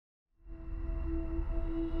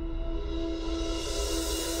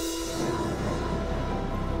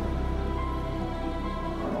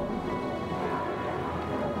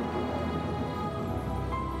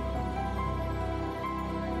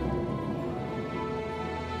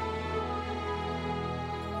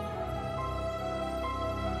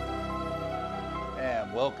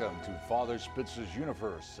and welcome to Father Spitzer's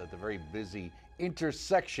Universe at the very busy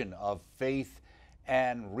intersection of faith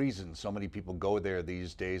and reason. So many people go there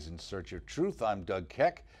these days in search of truth. I'm Doug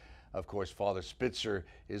Keck. Of course, Father Spitzer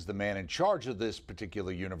is the man in charge of this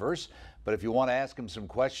particular universe. But if you want to ask him some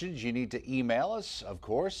questions, you need to email us, of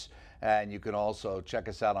course. And you can also check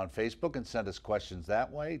us out on Facebook and send us questions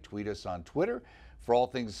that way. Tweet us on Twitter. For all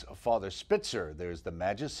things Father Spitzer, there's the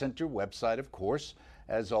Magis Center website, of course,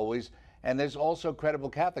 as always. And there's also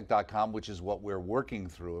crediblecatholic.com, which is what we're working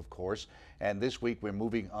through, of course. And this week we're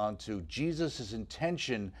moving on to Jesus'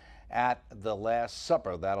 intention at the Last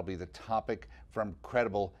Supper. That'll be the topic from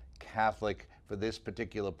Credible Catholic for this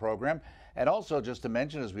particular program. And also, just to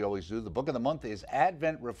mention, as we always do, the book of the month is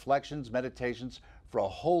Advent Reflections, Meditations for a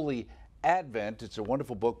Holy Advent. It's a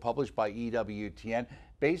wonderful book published by ytsync-en,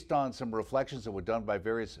 based on some reflections that were done by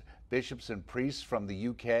various bishops and priests from the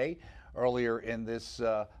UK earlier in this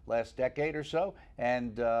last decade or so.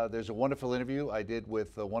 And there's a wonderful interview I did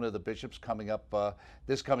with one of the bishops coming up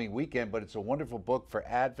this coming weekend. But it's a wonderful book for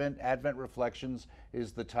Advent. Advent Reflections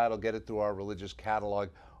is the title. Get it through our religious catalog.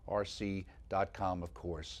 rc.com, of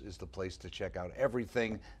course, is the place to check out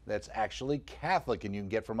everything that's actually Catholic and you can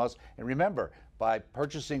get from us. And remember, by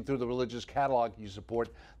purchasing through the religious catalog, you support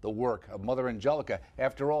the work of Mother Angelica.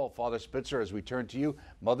 After all, Father Spitzer, as we turn to you,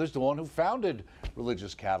 Mother's the one who founded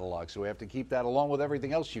religious catalog, so we have to keep that along with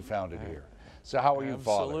everything else she founded here. So how are you,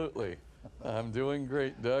 Father? Absolutely. I'm doing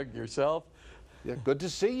great, Doug. Yourself? Yeah, good to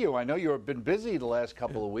see you. I know you've been busy the last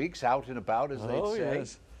couple of weeks, out and about, as they'd say.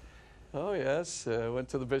 Yes. Oh, yes. Went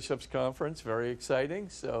to the Bishops' Conference. Very exciting.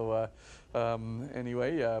 So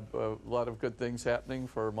anyway, a lot of good things happening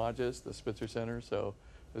for Magis, the Spitzer Center. So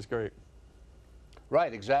it was great.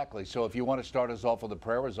 Right, exactly. So if you want to start us off with a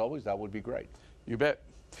prayer, as always, that would be great. You bet.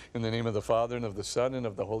 In the name of the Father, and of the Son, and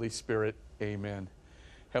of the Holy Spirit, amen.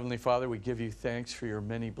 Heavenly Father, we give you thanks for your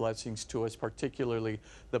many blessings to us, particularly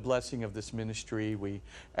the blessing of this ministry. We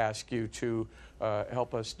ask you to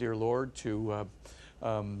help us, dear Lord, to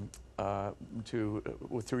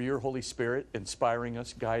through your Holy Spirit, inspiring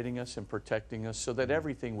us, guiding us, and protecting us, so that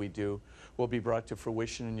everything we do will be brought to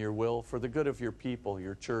fruition in your will for the good of your people,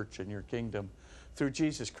 your church, and your kingdom, through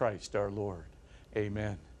Jesus Christ our Lord.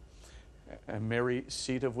 Amen. And Mary,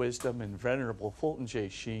 seat of wisdom, and venerable Fulton J.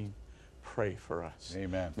 Sheen, pray for us.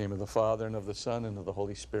 Amen. In the name of the Father, and of the Son, and of the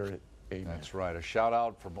Holy Spirit. Amen. That's right. A shout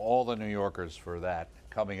out from all the New Yorkers for that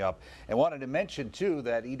coming up. And wanted to mention, too,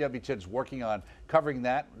 that EWTN is working on covering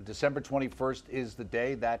that. December 21st is the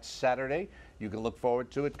day. That's Saturday. You can look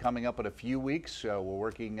forward to it coming up in a few weeks. We're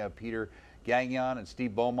working, Peter Gagnon and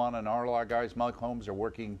Steve Beaumont and all our guys, Mike Holmes, are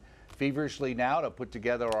working feverishly now to put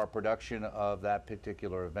together our production of that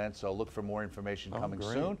particular event. So look for more information coming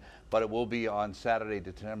soon. But it will be on Saturday,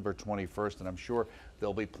 December 21st, and I'm sure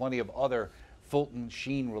there'll be plenty of other Fulton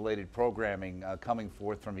Sheen related programming coming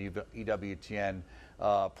forth from EWTN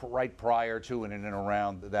right prior to and in and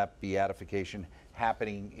around that beatification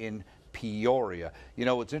happening in Peoria. You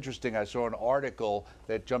know, it's interesting, I saw an article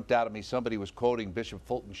that jumped out at me. Somebody was quoting Bishop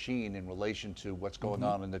Fulton Sheen in relation to what's going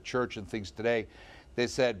on in the church and things today. They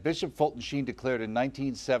said, Bishop Fulton Sheen declared in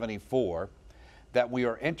 1974 that we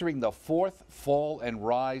are entering the fourth fall and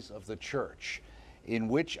rise of the church, in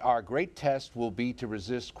which our great test will be to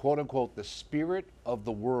resist, quote unquote, the spirit of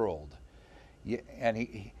the world.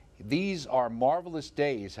 And these are marvelous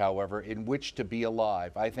days, however, in which to be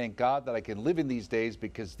alive. I thank God that I can live in these days,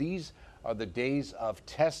 because these are the days of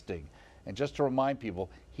testing. And just to remind people,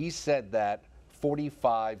 he said that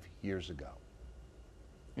 45 years ago.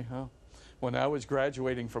 Yeah. When I was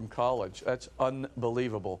graduating from college, that's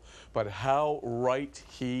unbelievable. But how right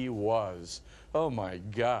he was. Oh my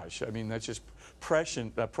gosh. I mean, that's just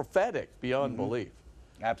prescient, prophetic beyond belief.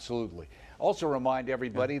 Absolutely. Also remind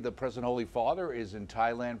everybody the present Holy Father is in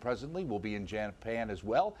Thailand presently. We'll be in Japan as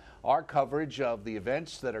well. Our coverage of the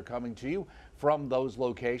events that are coming to you from those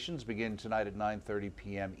locations begin tonight at 9:30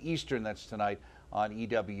 p.m. Eastern. That's tonight on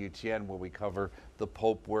EWTN, where we cover the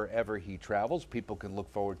Pope wherever he travels. People can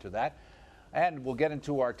look forward to that. And we'll get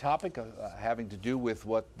into our topic having to do with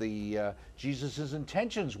what the Jesus'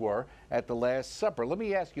 intentions were at the Last Supper. Let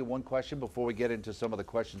me ask you one question before we get into some of the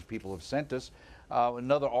questions people have sent us.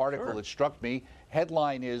 Another article that struck me,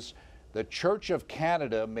 headline is, "The Church of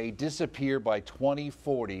Canada may disappear by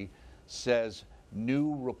 2040, says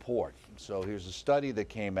new report." So here's a study that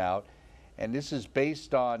came out, and this is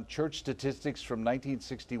based on church statistics from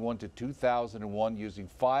 1961 to 2001 using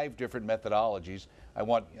 5 different methodologies.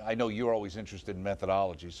 I know you're always interested in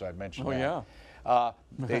methodology, so I mentioned that. Yeah.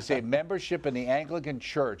 They say membership in the Anglican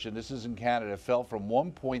Church, and this is in Canada, fell from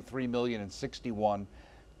 1.3 million in 61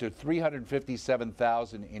 to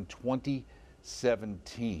 357,000 in 20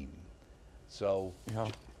 17. So Yeah.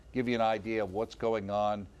 give you an idea of what's going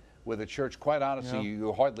on with a church, quite honestly, Yeah.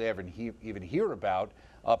 you hardly ever even hear about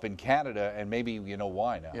up in Canada, and maybe you know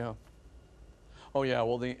why now. Yeah. Oh, yeah.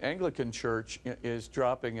 Well, the Anglican Church is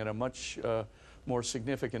dropping at a much more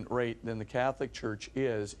significant rate than the Catholic Church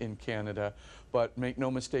is in Canada. But make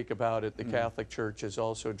no mistake about it, the Catholic Church is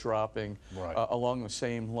also dropping along the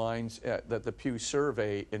same lines that the Pew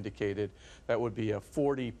survey indicated. That would be a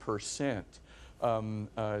 40%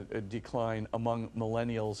 decline among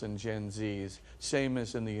millennials and Gen Zs, same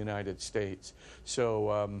as in the United States.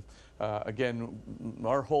 So again,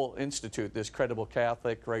 our whole institute, this Credible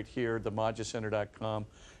Catholic right here, the MajaCenter.com,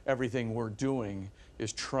 everything we're doing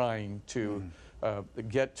is trying to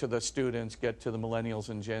get to the students, get to the millennials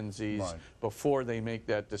and Gen Zs before they make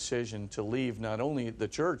that decision to leave not only the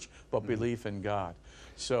church, but belief in God.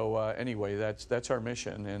 So anyway, that's our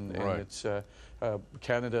mission, and it's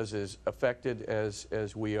Canada's as affected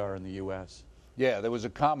as we are in the U.S. Yeah, there was a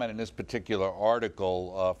comment in this particular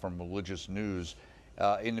article from Religious News.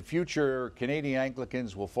 In the future, Canadian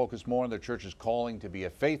Anglicans will focus more on their church's calling to be a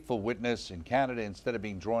faithful witness in Canada instead of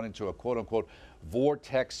being drawn into a quote-unquote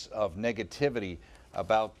vortex of negativity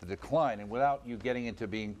about the decline. And without you getting into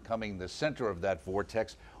becoming the center of that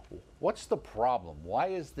vortex, what's the problem? Why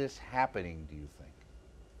is this happening, do you think?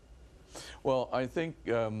 Well, I think,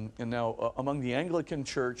 and now among the Anglican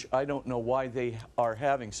Church, I don't know why they are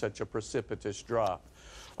having such a precipitous drop.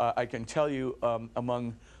 I can tell you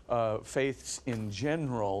among faiths in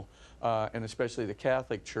general, and especially the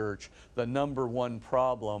Catholic Church, the number one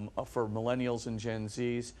problem for millennials and Gen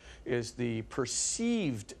Zs is the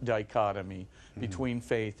perceived dichotomy between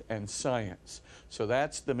faith and science. So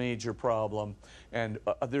that's the major problem. And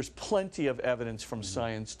there's plenty of evidence from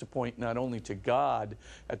science to point not only to God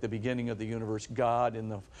at the beginning of the universe, God in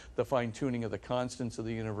the fine-tuning of the constants of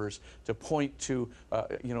the universe, to point to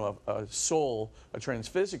a soul, a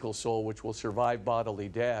transphysical soul, which will survive bodily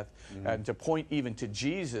death, and to point even to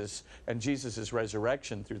Jesus and Jesus'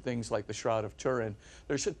 resurrection through things like the Shroud of Turin.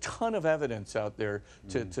 There's a ton of evidence out there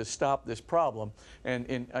to stop this problem.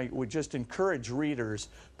 And I would just encourage readers,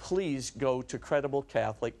 please go to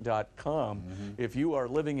crediblecatholic.com. If you are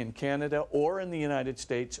living in Canada or in the United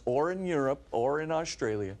States or in Europe or in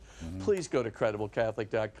Australia, please go to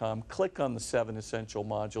crediblecatholic.com, click on the 7 essential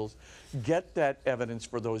modules, get that evidence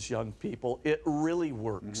for those young people. It really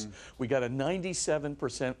works. We got a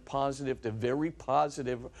 97% positive to very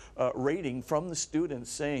positive rating from the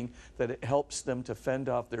students saying that it helps them to fend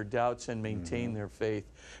off their doubts and maintain their faith.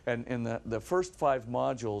 And in the first 5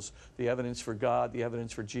 modules, the evidence for God, the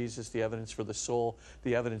evidence for Jesus, the evidence for the soul,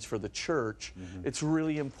 the evidence for the church, it's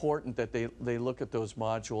really important that they look at those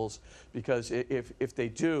modules, because if they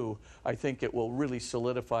do, I think it will really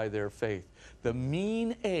solidify their faith. The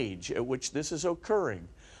mean age at which this is occurring,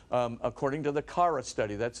 according to the CARA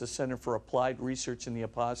study, that's the Center for Applied Research in the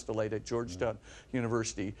Apostolate at Georgetown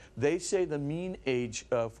University, they say the mean age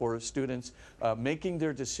for students making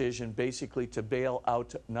their decision basically to bail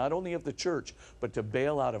out not only of the church, but to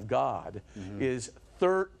bail out of God is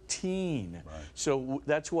 13. So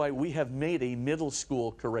that's why we have made a middle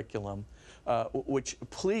school curriculum, which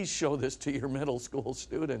please show this to your middle school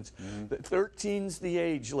students. 13's the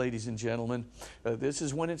age, ladies and gentlemen. This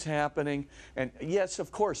is when it's happening. And yes,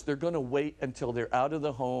 of course, they're going to wait until they're out of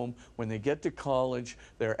the home. When they get to college,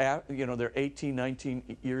 they're 18,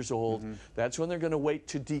 19 years old. That's when they're going to wait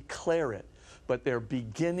to declare it. But they're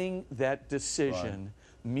beginning that decision.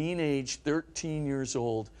 Mean age, 13 years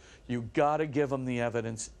old. You got to give them the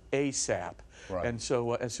evidence ASAP. And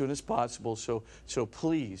so as soon as possible. So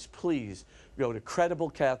please go to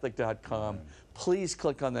crediblecatholic.com. Please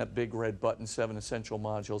click on that big red button, 7 essential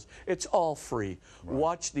modules. It's all free.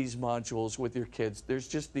 Watch these modules with your kids. There's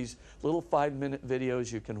just these little 5-minute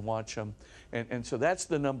videos. You can watch them. And so that's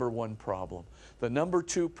the number one problem. The number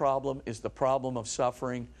 2 problem is the problem of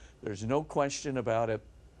suffering. There's no question about it.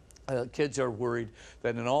 Kids are worried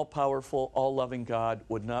that an all-powerful, all-loving God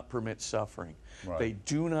would not permit suffering. They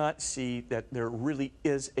do not see that there really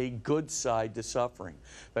is a good side to suffering,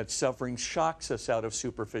 that suffering shocks us out of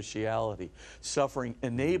superficiality. Suffering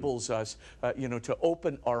enables us, to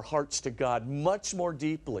open our hearts to God much more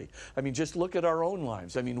deeply. I mean, just look at our own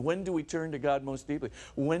lives. I mean, when do we turn to God most deeply?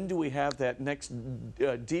 When do we have that next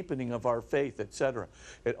deepening of our faith, etc.?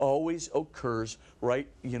 It always occurs right,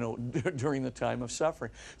 during the time of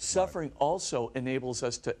suffering. Suffering also enables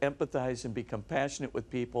us to empathize and be compassionate with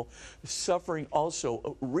people. Suffering suffering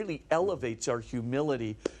also really elevates our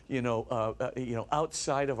humility,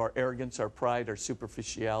 outside of our arrogance, our pride, our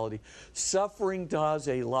superficiality. Suffering does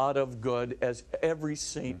a lot of good, as every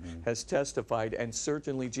saint has testified, and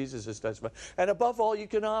certainly Jesus has testified. And above all, you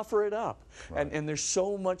can offer it up. Right. And there's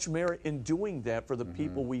so much merit in doing that for the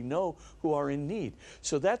people we know who are in need.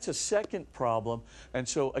 So that's a second problem. And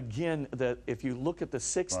so again, that if you look at the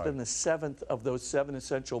 6th and the 7th of those 7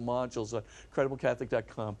 essential modules on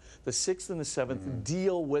CredibleCatholic.com, the 6th and the 7th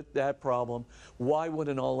deal with that problem. Why would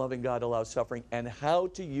an all-loving God allow suffering, and how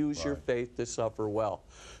to use your faith to suffer well.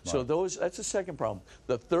 So that's the second problem.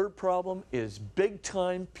 The third problem is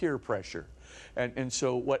big-time peer pressure. And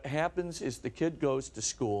so what happens is the kid goes to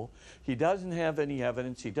school. He doesn't have any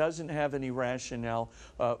evidence. He doesn't have any rationale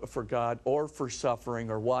for God or for suffering,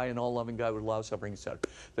 or why an all-loving God would allow suffering, etc.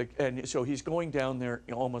 And so he's going down there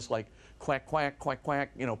almost like quack, quack, quack,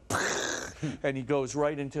 quack, and he goes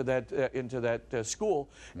right into that school,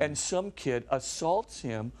 and some kid assaults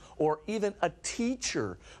him, or even a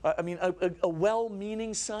teacher, a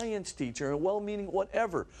well-meaning science teacher, a well-meaning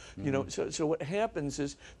whatever, So what happens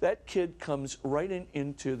is that kid comes right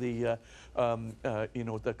into the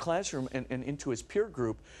the classroom and into his peer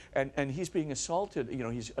group, and he's being assaulted.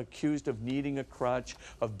 He's accused of needing a crutch,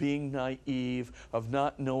 of being naive, of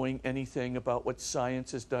not knowing anything about what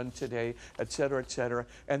science has done today, et cetera, et cetera.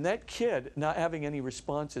 And that kid, not having any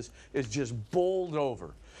responses, is just bowled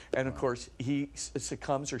over. And of course, he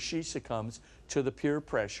succumbs, or she succumbs, to the peer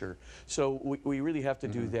pressure. So we really have to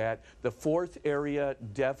do that. The fourth area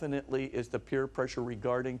definitely is the peer pressure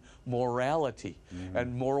regarding morality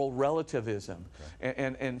and moral relativism,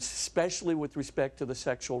 and especially with respect to the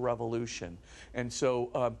sexual revolution. And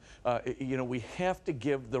so, we have to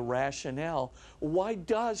give the rationale. Why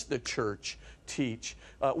does the church teach?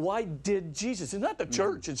 Why did Jesus, it's not the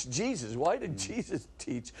church, it's Jesus. Why did Jesus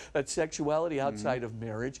teach that sexuality outside of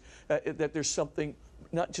marriage, that there's something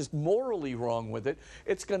not just morally wrong with it,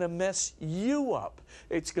 it's going to mess you up.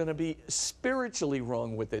 It's going to be spiritually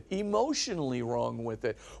wrong with it, emotionally wrong with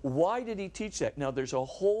it. Why did he teach that? Now, there's a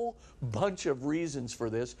whole bunch of reasons for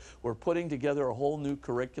this. We're putting together a whole new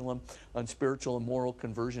curriculum on spiritual and moral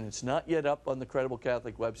conversion. It's not yet up on the Credible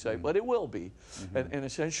Catholic website, but it will be. And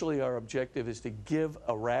essentially our objective is to give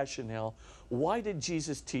a rationale. Why did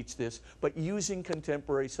Jesus teach this? But using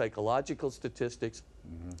contemporary psychological statistics.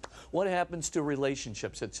 What happens to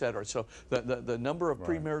relationships, etc. So the number of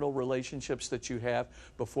premarital relationships that you have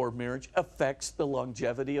before marriage affects the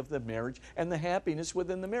longevity of the marriage and the happiness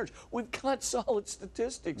within the marriage. We've got solid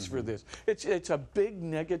statistics for this. It's a big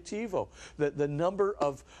negativo. The number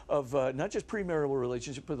of not just premarital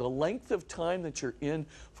relationships, but the length of time that you're in,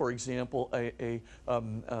 for example, a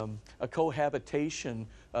cohabitation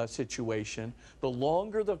situation. The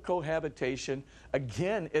longer the cohabitation,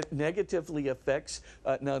 again, it negatively affects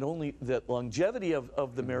not only the longevity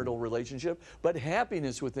of the marital relationship, but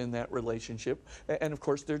happiness within that relationship. And of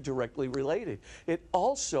course, they're directly related. It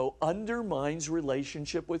also undermines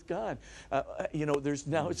relationship with God. There's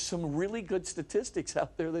now some really good statistics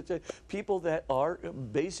out there that say people that are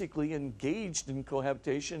basically engaged in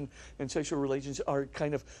cohabitation and sexual relations are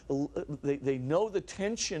kind of, they know the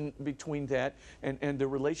tension between that and the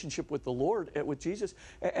relationship with the Lord, with Jesus,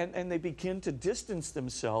 and they begin to distance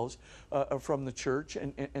themselves from the church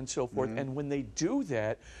and so forth. And when they do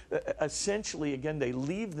that, essentially, again, they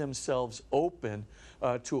leave themselves open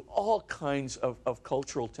to all kinds of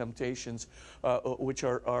cultural temptations, which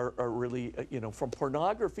are really, from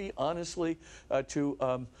pornography, honestly, to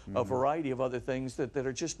a variety of other things that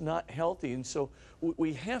are just not healthy. And so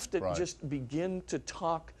we have to just begin to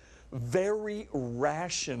talk very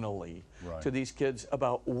rationally to these kids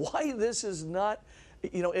about why this is not,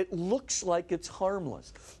 it looks like it's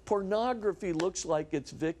harmless. Pornography looks like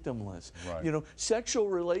it's victimless. Sexual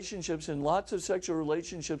relationships and lots of sexual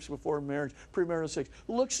relationships before marriage, premarital sex,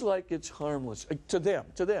 looks like it's harmless to them,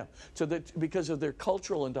 because of their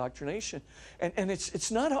cultural indoctrination. And it's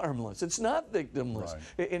not harmless. It's not victimless.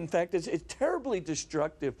 In fact, it's terribly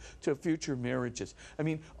destructive to future marriages. I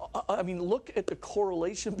mean, look at the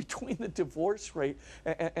correlation between the divorce rate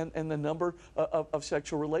and the number of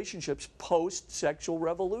sexual relationships post-sexual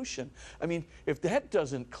revolution. I mean, if that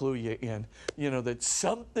doesn't clue you in, that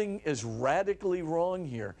something is radically wrong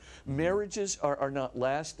here. Marriages are not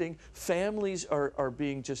lasting. Families are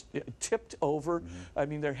being just tipped over. I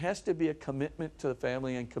mean, there has to be a commitment to the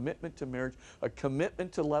family and commitment to marriage, a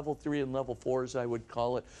commitment to level 3 and level 4, as I would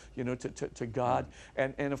call it, to God.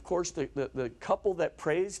 And of course, the couple that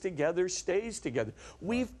prays together stays together.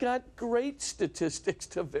 We've got great statistics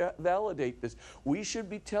to validate this. We should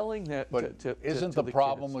be telling that to isn't the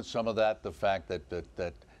problem with some of that the fact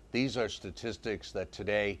that These are statistics that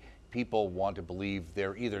today people want to believe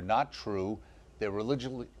they're either not true, they're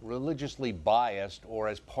religiously biased, or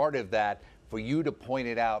as part of that, for you to point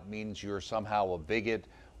it out means you're somehow a bigot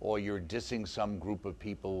or you're dissing some group of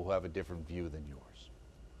people who have a different view than yours.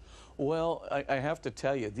 Well, I have to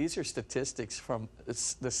tell you, these are statistics from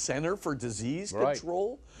the Center for Disease Right.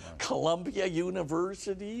 Control, Right. Columbia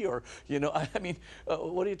University, or, you know, I mean,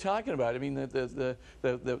 what are you talking about? I mean, the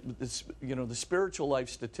spiritual life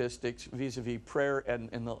statistics vis-a-vis prayer and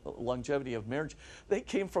the longevity of marriage, they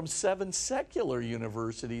came from 7 secular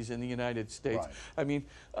universities in the United States. Right. I mean,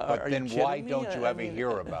 But are then you kidding why me? don't you I ever mean, hear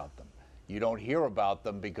about them? You don't hear about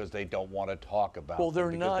them because they don't want to talk about well,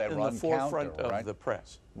 them. they're because not they in the run forefront counter, right? of the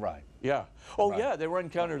press. Right. Yeah. Oh, Right. yeah, they run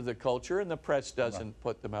counter to the culture, and the press doesn't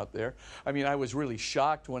put them out there. I mean, I was really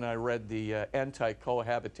shocked when I read the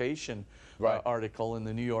anti-cohabitation article in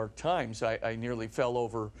the New York Times. I nearly fell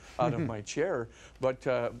over out of my chair, but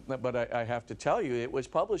I have to tell you, it was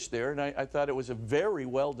published there, and I thought it was a very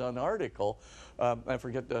well done article. I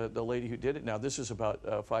forget the lady who did it now. This is about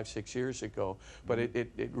 5-6 years ago, but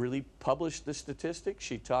it really published the statistics.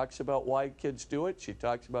 She talks about why kids do it. She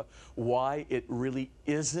talks about why it really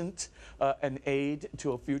isn't an aid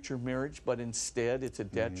to a future marriage, but instead it's a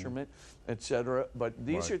detriment, etc. But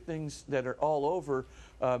these are things that are all over.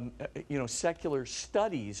 You know, secular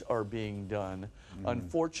studies are being done.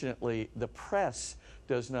 Unfortunately, the press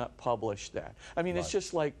does not publish that. I mean, it's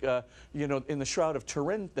just like, you know, in the Shroud of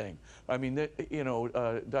Turin thing. I mean, you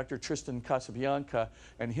know, Dr. Tristan Casabianca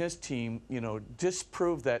and his team, you know,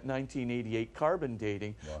 disproved that 1988 carbon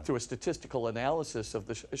dating through a statistical analysis of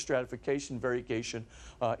the stratification variegation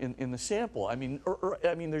in the sample. I mean,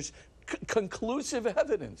 I mean, there's conclusive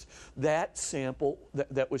evidence that sample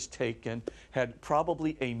that was taken had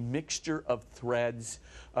probably a mixture of threads.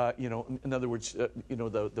 You know, in other words, you know,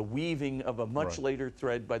 the weaving of a much later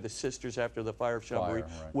thread by the sisters after the fire of Chambéry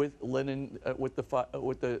with linen, with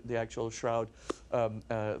the actual shroud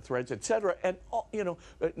threads, etc. And you know,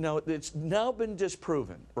 now it's now been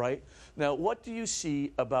disproven, right? Now, what do you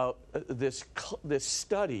see about this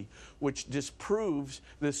study, which disproves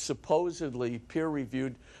this supposedly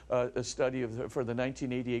peer-reviewed study for the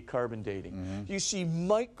 1988 carbon dating? You see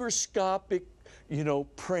microscopic, you know,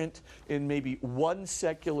 print in maybe one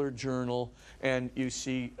secular journal, and you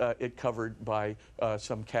see it covered by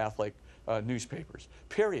some Catholic newspapers,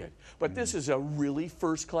 period. But this is a really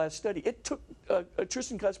first-class study. It took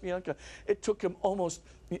Tristan Casabianca, it took him almost,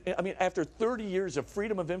 I mean, after 30 years of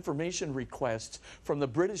Freedom of Information requests from the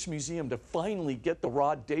British Museum to finally get the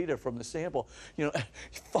raw data from the sample, you know,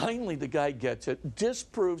 finally the guy gets it,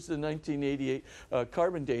 disproves the 1988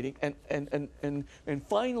 carbon dating, and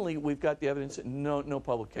finally we've got the evidence that no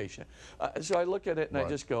publication. So I look at it and I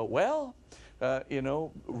just go, well, you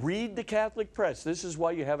know, read the Catholic press. This is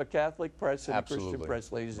why you have a Catholic press and a Christian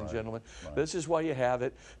press, ladies and gentlemen. This is why you have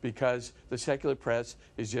it, because the secular press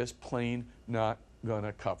is just plain not going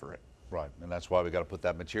to cover it. Right, and that's why we got to put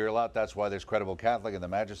that material out. That's why there's Credible Catholic and the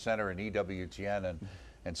Magis Center and EWTN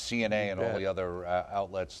and CNA and all the other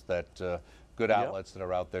outlets that, good outlets that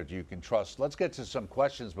are out there you can trust. Let's get to some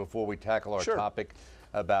questions before we tackle our topic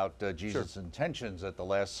about Jesus' intentions at the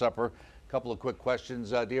Last Supper. Couple of quick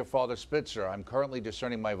questions. Dear Father Spitzer, I'm currently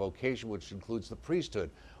discerning my vocation, which includes the priesthood.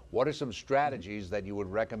 What are some strategies that you would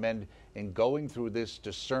recommend in going through this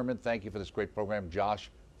discernment? Thank you for this great program. Josh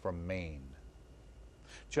from Maine.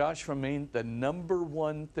 Josh from Maine, the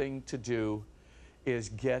 #1 thing to do is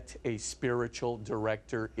get a spiritual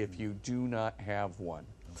director if you do not have one.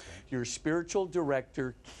 Your spiritual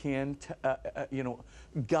director can, you know,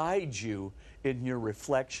 guide you in your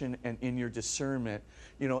reflection and in your discernment,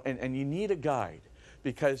 you know, and you need a guide.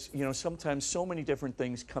 Because, you know, sometimes so many different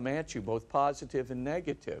things come at you, both positive and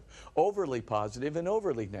negative, overly positive and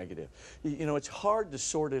overly negative. You know, it's hard to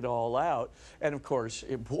sort it all out. And of course,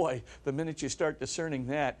 boy, the minute you start discerning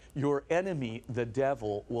that, your enemy, the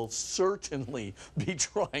devil, will certainly be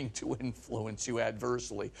trying to influence you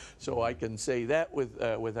adversely. So I can say that with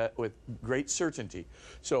great certainty.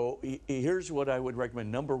 So here's what I would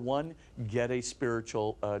recommend. #1, get a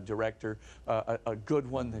spiritual director, a good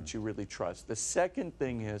one that you really trust. The second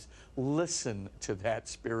thing is listen to that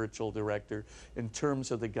spiritual director in terms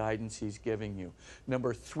of the guidance he's giving you.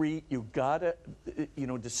 #3, you gotta, you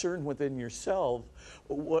know, discern within yourself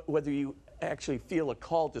whether you actually feel a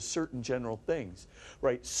call to certain general things,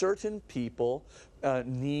 right? Certain people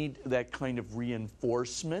need that kind of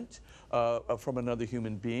reinforcement from another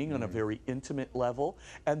human being on a very intimate level,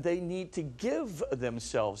 and they need to give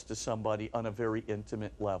themselves to somebody on a very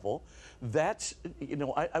intimate level. That's, you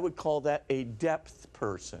know, I would call that a depth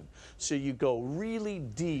person. So you go really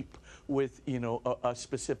deep with, you know, a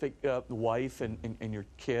specific wife and your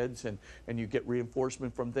kids, and you get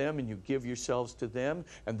reinforcement from them, and you give yourselves to them,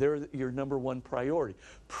 and they're your number one priority.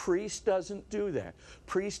 Priest doesn't do that.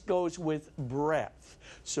 Priest goes with breadth.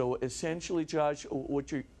 So essentially, Josh,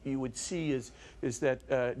 what you would see is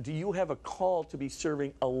that do you have a call to be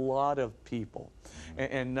serving a lot of people?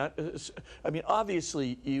 And not, I mean,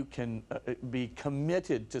 obviously you can be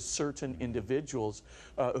committed to certain individuals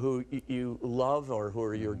who you love, or who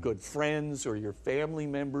are your good friends or your family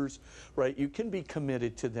members, right? You can be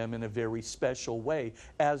committed to them in a very special way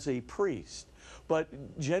as a priest. But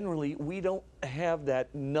generally, we don't have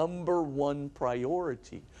that number one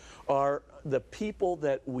priority. Are the people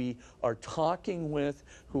that we are talking with,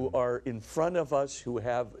 who are in front of us, who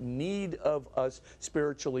have need of us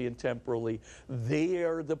spiritually and temporally, they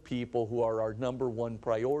are the people who are our number one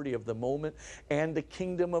priority of the moment, and the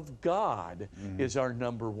kingdom of God is our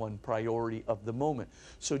number one priority of the moment.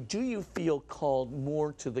 So do you feel called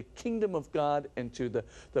more to the kingdom of God and to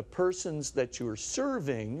the persons that you are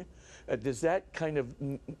serving? Does that kind of,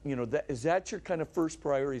 you know, is that your kind of first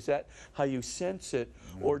priority? Is that how you sense it?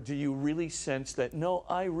 Or do you really sense that, no,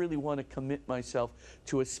 I really want to commit myself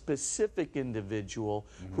to a specific individual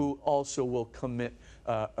who also will commit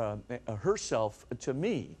herself to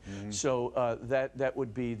me? So that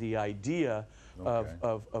would be the idea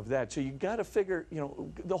of that. So you got to figure, you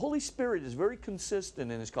know, the Holy Spirit is very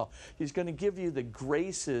consistent in His call. He's going to give you the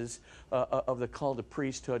graces of the call to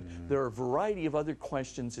priesthood. There are a variety of other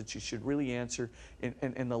questions that you should really answer.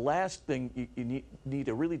 And the last thing you need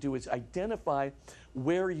to really do is identify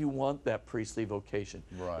where you want that priestly vocation.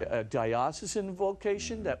 Right. A diocesan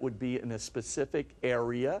vocation, that would be in a specific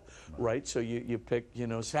area, right? So you pick, you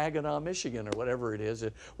know, Saginaw, Michigan, or whatever it is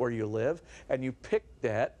where you live, and you pick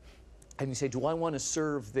that. And you say, do I want to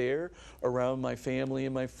serve there around my family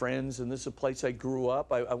and my friends, and this is a place I grew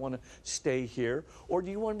up, I want to stay here? Or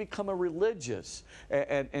do you want to become a religious?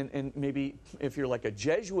 And maybe if you're like a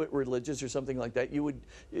Jesuit religious or something like that, you would,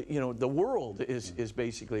 you know, the world is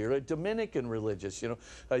basically, or a Dominican religious, you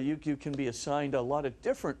know, you can be assigned a lot of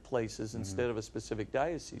different places instead of a specific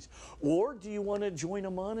diocese. Or do you want to join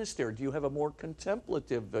a monastery? Do you have a more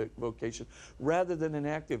contemplative vocation rather than an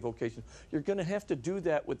active vocation? You're going to have to do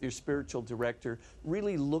that with your spiritual director.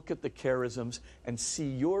 Really look at the charisms and see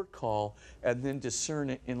your call, and then discern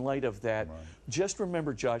it in light of that. Right. Just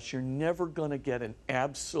remember, Josh, you're never going to get an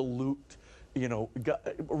absolute, you know,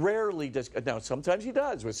 rarely does, now sometimes he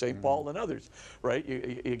does with St. Paul and others, right?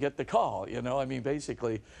 You get the call, you know, I mean,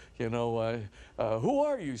 basically, you know, who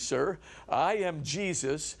are you, sir? I am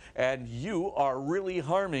Jesus, and you are really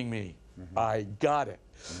harming me. I got it.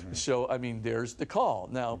 So, I mean, there's the call.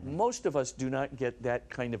 Now, most of us do not get that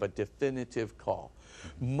kind of a definitive call.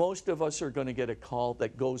 Most of us are going to get a call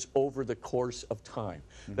that goes over the course of time.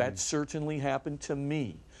 That certainly happened to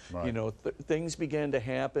me. Right. You know, things began to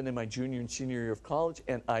happen in my junior and senior year of college,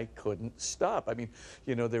 and I couldn't stop. I mean,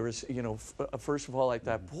 you know, there was, you know, first of all, I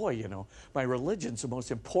thought, boy, you know, my religion's the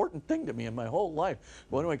most important thing to me in my whole life.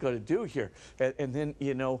 What am I going to do here? And then,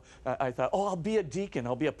 you know, I thought, oh, I'll be a deacon.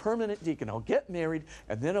 I'll be a permanent deacon. I'll get married,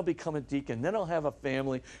 and then I'll become a deacon. Then I'll have a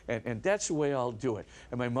family, and that's the way I'll do it.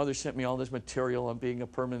 And my mother sent me all this material on being a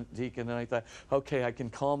permanent deacon, and I thought, okay, I can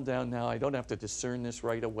calm down now. I don't have to discern this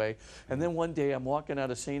right away. And then one day I'm walking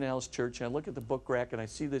out of St. Al's Church, and I look at the book rack, and I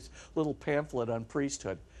see this little pamphlet on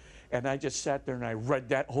priesthood. And I just sat there and I read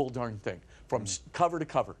that whole darn thing from cover to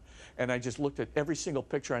cover. And I just looked at every single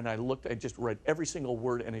picture, and I just read every single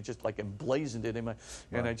word, and it just like emblazoned it in my,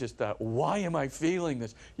 and I just thought, why am I feeling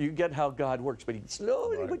this? You get how God works, but He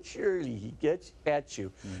slowly but surely, He gets at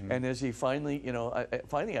you. And as He finally, you know,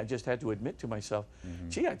 I just had to admit to myself,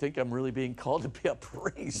 gee, I think I'm really being called to be a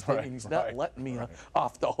priest. And He's not letting me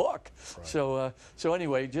off the hook. So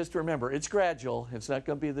anyway, just remember, it's gradual. It's not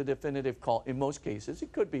going to be the definitive call. In most cases,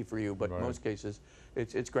 it could be for you, but in most cases,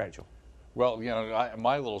 it's gradual. Well, you know,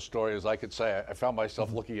 my little story is I could say I found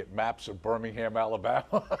myself looking at maps of Birmingham,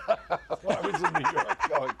 Alabama when I was in New York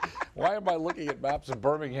going, why am I looking at maps of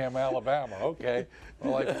Birmingham, Alabama? Okay.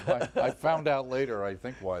 Well, I found out later, I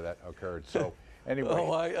think, why that occurred. So anyway.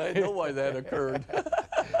 Oh, I know why that occurred.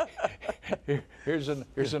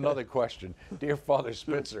 Here's another question. Dear Father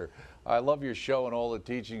Spitzer, I love your show and all the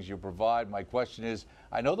teachings you provide. My question is,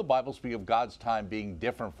 I know the Bible speaks of God's time being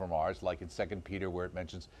different from ours, like in 2 Peter where it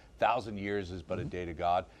mentions 1,000 years is but a day to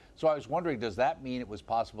God. So I was wondering, does that mean it was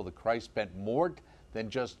possible that Christ spent more than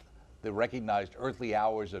just the recognized earthly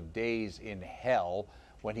hours of days in hell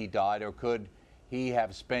when He died, or could He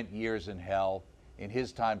have spent years in hell? In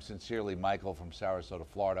His time, sincerely, Michael from Sarasota,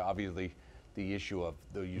 Florida. Obviously, the issue of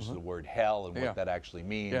the use of the word hell and what that actually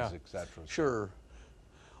means, etc. Sure.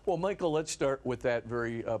 Well, Michael, let's start with that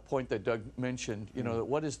very point that Doug mentioned. You know,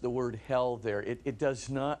 what is the word hell there? It does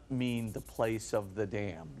not mean the place of the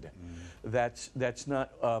damned. That's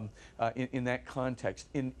not in that context.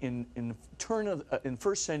 In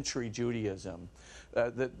first century Judaism,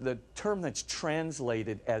 the term that's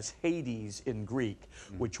translated as Hades in Greek,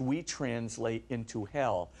 which we translate into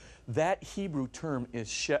hell, that Hebrew term is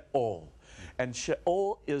Sheol. And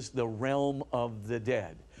Sheol is the realm of the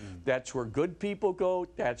dead. That's where good people go.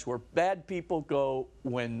 That's where bad people go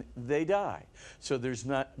when they die. So there's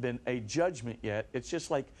not been a judgment yet. It's just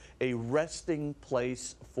like a resting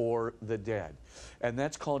place for the dead. And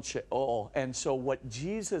that's called Sheol. And so what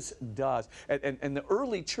Jesus does, and the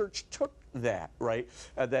early church took that, right?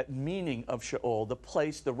 That meaning of Sheol, the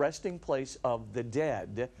place, the resting place of the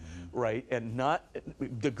dead, right? And not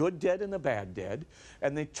the good dead and the bad dead.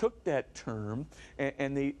 And they took that term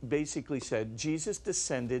and they basically said, Jesus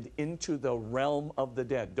descended into the realm of the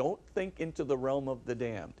dead. Don't think into the realm of the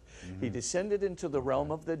damned. He descended into the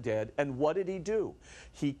realm of the dead. And what did he do?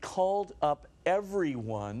 He called up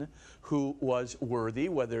everyone who was worthy,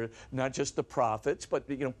 whether not just the prophets, but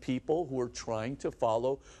people who are trying to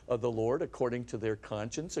follow the Lord according to their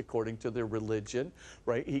conscience, according to their religion,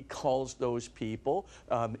 right? He calls those people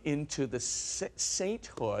into the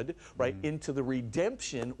sainthood, right? Into the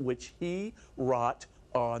redemption which he wrought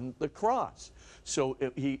on the cross. So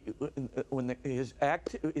when his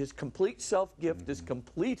complete self-gift is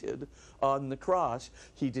completed on the cross,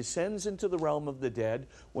 he descends into the realm of the dead,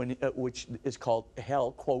 which is called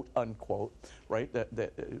hell, quote unquote, right?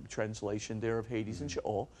 The translation there of Hades and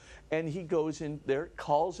Sheol. And he goes in there,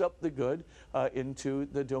 calls up the good into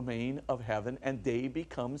the domain of heaven, and they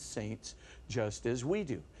become saints just as we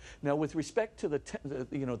do. Now, with respect to the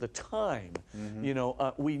time,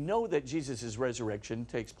 we know that Jesus' resurrection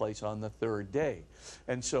takes place on the third day.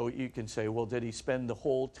 And so you can say, well, did he spend the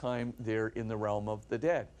whole time there in the realm of the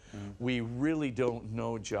dead? We really don't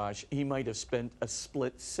know, Josh. He might have spent a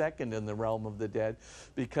split second in the realm of the dead,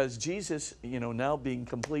 because Jesus, now being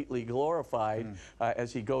completely glorified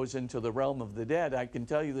as he goes into the realm of the dead, I can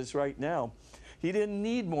tell you this right now, he didn't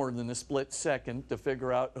need more than a split second to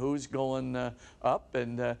figure out who's going up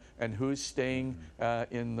and who's staying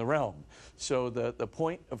in the realm. So the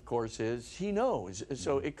point, of course, is he knows.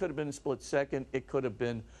 So it could have been a split second. It could have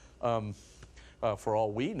been, for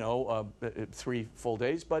all we know, 3 full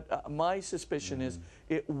days. But my suspicion is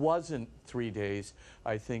it wasn't 3 days.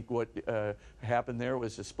 I think what happened there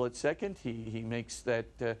was a split second. He makes that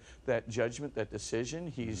judgment, that decision.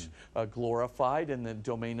 He's glorified in the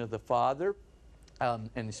domain of the Father.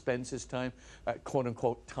 And he spends his time, quote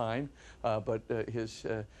unquote time, but his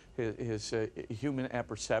human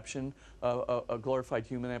apperception, a glorified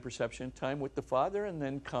human apperception time with the Father, and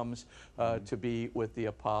then comes to be with the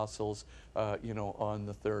apostles, on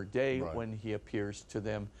the third day when he appears to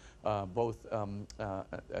them, both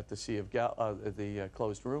at the Sea of the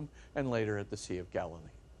closed room, and later at the Sea of Galilee.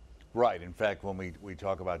 Right. In fact, when we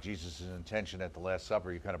talk about Jesus' intention at the Last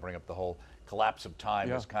Supper, you kind of bring up the whole collapse of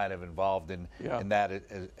time is kind of involved in that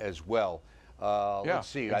as well. Let's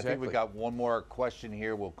see. Exactly. I think we got one more question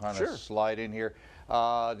here. We'll kind of slide in here.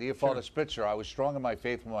 Dear Father Spitzer, I was strong in my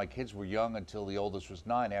faith when my kids were young until the oldest was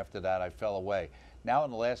 9. After that, I fell away. Now,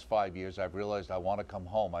 in the last 5 years, I've realized I want to come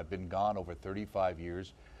home. I've been gone over 35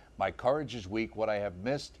 years. My courage is weak. What I have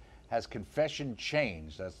missed, has confession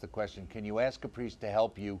changed? That's the question. Can you ask a priest to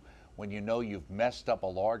help you when you know you've messed up a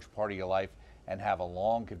large part of your life and have a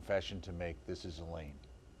long confession to make? This is Elaine.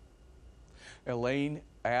 Elaine,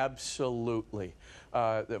 absolutely.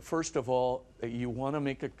 First of all, you want to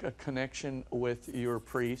make a connection with your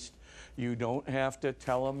priest. You don't have to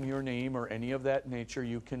tell him your name or any of that nature.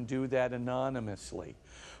 You can do that anonymously.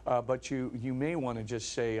 But you may want to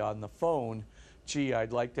just say on the phone, gee,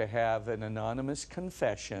 I'd like to have an anonymous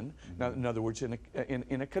confession. Now, in other words, in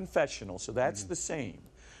a confessional. So that's the same.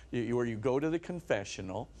 Where you go to the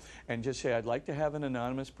confessional and just say, I'd like to have an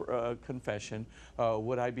anonymous confession.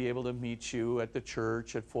 Would I be able to meet you at the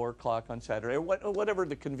church at 4 o'clock on Saturday, or whatever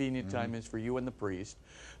the convenient time is for you and the priest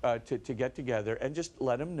to get together, and just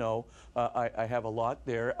let him know, I have a lot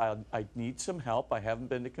there. I need some help. I haven't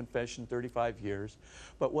been to confession 35 years.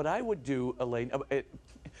 But what I would do, Elaine,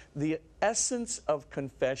 the essence of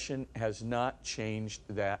confession has not changed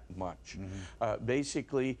that much.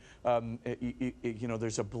 Basically,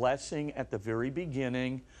 there's a blessing at the very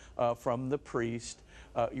beginning from the priest.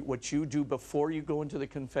 What you do before you go into the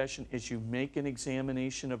confession is you make an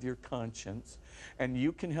examination of your conscience, and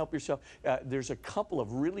you can help yourself. There's a couple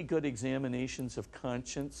of really good examinations of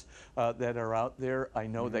conscience that are out there. I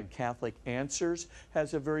know that Catholic Answers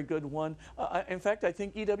has a very good one. In fact, I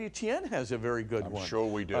think EWTN has a very good one. I'm sure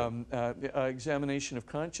we do. Examination of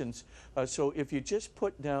conscience. So if you just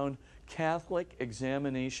put down Catholic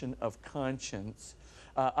Examination of Conscience,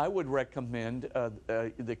 I would recommend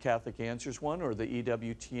the Catholic Answers one or the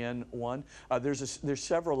EWTN one. There's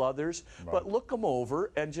several others, but look them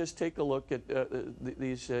over and just take a look at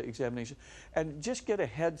these examinations and just get a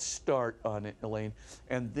head start on it, Elaine.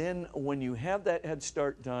 And then when you have that head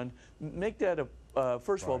start done, make that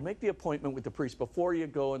first of all, make the appointment with the priest before you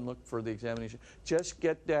go and look for the examination. Just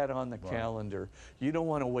get that on the calendar. You don't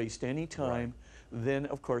want to waste any time. Then,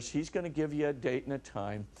 of course, he's going to give you a date and a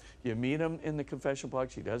time. You meet him in the confession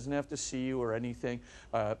box. He doesn't have to see you or anything.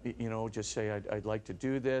 You know, just say, I'd like to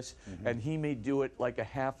do this. And he may do it like a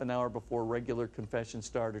half an hour before regular confession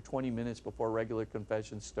start or 20 minutes before regular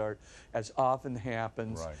confession start, as often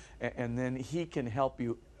happens. And then he can help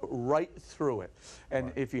you right through it.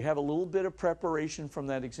 And if you have a little bit of preparation from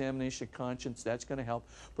that examination of conscience, that's going to help.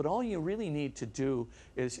 But all you really need to do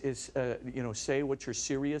is you know, say what your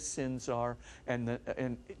serious sins are, and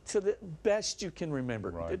to the best you can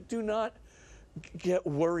remember. Do not get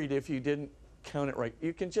worried if you didn't count it right.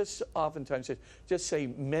 You can just oftentimes just say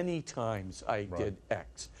many times I did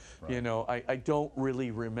X. You know, I don't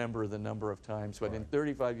really remember the number of times, but in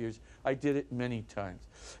 35 years I did it many times.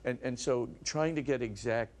 And so trying to get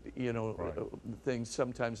exact, you know, things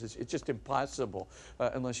sometimes it's just impossible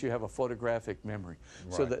unless you have a photographic memory.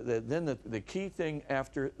 So then the key thing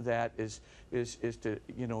after that is to,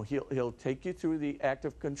 you know, he'll take you through the act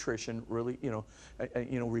of contrition. Really, you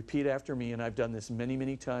know, repeat after me, and I've done this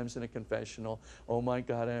many times in a confessional. Oh my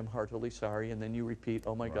God, I am heartily sorry, and then you repeat,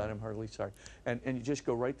 oh my God, I'm heartily sorry, and you just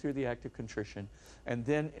go right through the act of contrition, and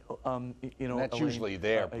then you know, and that's Elaine, usually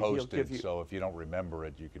there posted, so if you don't remember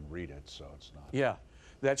it, you can read it. So it's not. Yeah,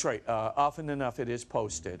 that's right. Often enough, it is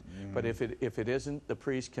posted, but if it isn't, the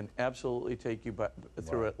priest can absolutely take you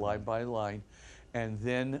through it line by line, and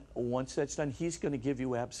then once that's done, he's going to give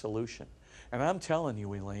you absolution. And I'm telling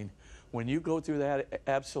you, Elaine, when you go through that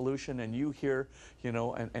absolution and you hear, you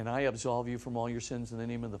know, and I absolve you from all your sins in the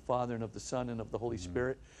name of the Father and of the Son and of the Holy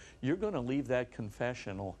Spirit, you're going to leave that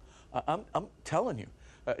confessional. I'm telling you,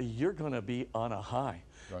 you're going to be on a high.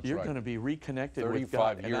 You're going to be reconnected with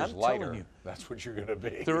God. 35 years later, that's what you're going to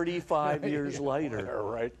be. 35 years later.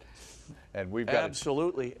 Right. And we've got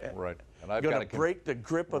absolutely. And I've got to break the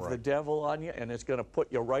grip of the devil on you, and it's going to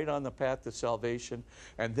put you right on the path to salvation.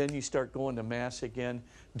 And then you start going to Mass again.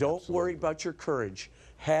 Don't worry about your courage.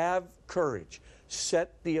 Have courage.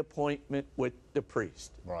 Set the appointment with the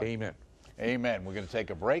priest. Amen. Amen. We're going to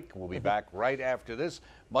take a break. We'll be back right after this.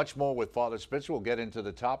 Much more with Father Spitzer. We'll get into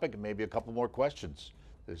the topic and maybe a couple more questions.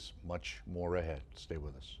 There's much more ahead. Stay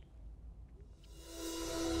with us.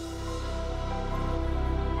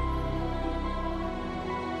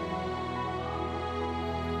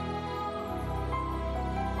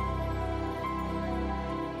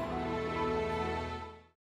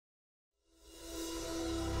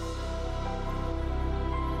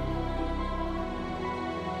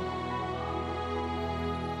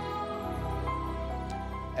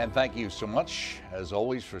 And thank you so much, as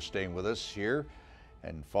always, for staying with us here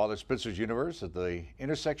in Father Spitzer's universe at the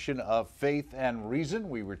intersection of faith and reason.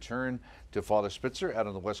 We return to Father Spitzer out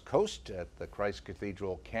on the West Coast at the Christ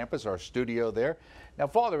Cathedral campus, our studio there. Now,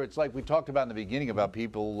 Father, it's like we talked about in the beginning about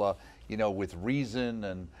people, you know, with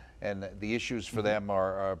reason and the issues for them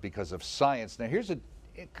are because of science. Now, here's a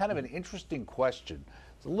kind of an interesting question.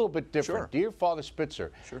 It's a little bit different. Dear Father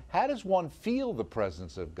Spitzer, how does one feel the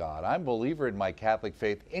presence of God? I'm a believer in my Catholic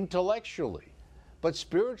faith intellectually, but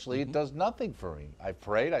spiritually it does nothing for me. I've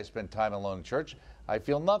prayed, I spend time alone in church, I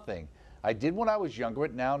feel nothing. I did when I was younger,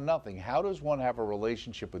 but now nothing. How does one have a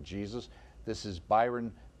relationship with Jesus? This is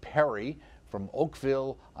Byron Perry from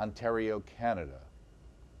Oakville, Ontario, Canada.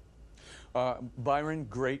 Byron,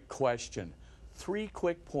 great question. 3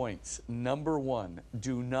 quick points. Number 1,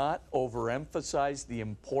 do not overemphasize the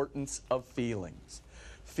importance of feelings.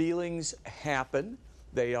 Feelings happen,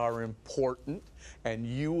 they are important, and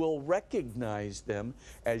you will recognize them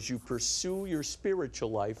as you pursue your spiritual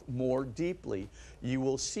life more deeply. You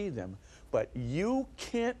will see them, but you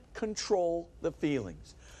can't control the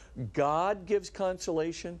feelings. God gives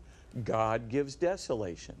consolation, God gives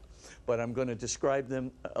desolation. But I'm going to describe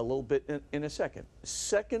them a little bit in a second.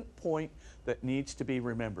 Second point that needs to be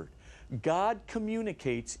remembered. God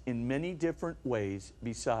communicates in many different ways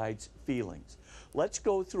besides feelings. Let's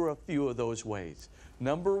go through a few of those ways.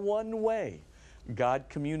 Number one way, God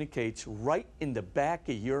communicates right in the back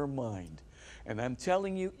of your mind. And I'm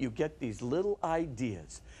telling you, you get these little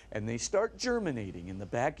ideas, and they start germinating in the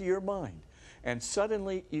back of your mind. And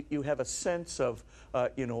suddenly you have a sense of,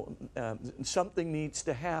 something needs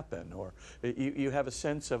to happen. Or you have a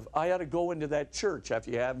sense of, I ought to go into that church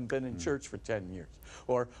after you haven't been in church for 10 years.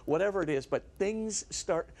 Or whatever it is. But things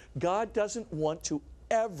start, God doesn't want to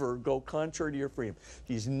ever go contrary to your freedom.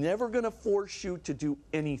 He's never going to force you to do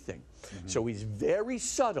anything. So he's very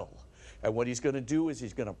subtle. And what he's going to do is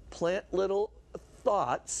he's going to plant little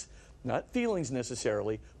thoughts, not feelings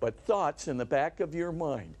necessarily, but thoughts in the back of your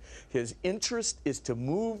mind. His interest is to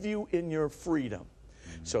move you in your freedom.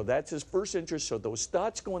 So that's his first interest. So those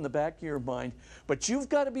thoughts go in the back of your mind, but you've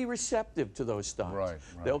got to be receptive to those thoughts. Right.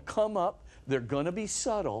 They'll come up, they're going to be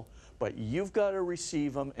subtle, but you've got to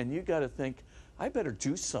receive them, and you've got to think, I better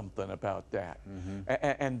do something about that.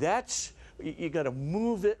 And that's, you got to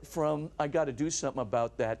move it from, I got to do something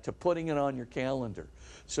about that, to putting it on your calendar.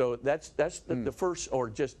 So that's the first, or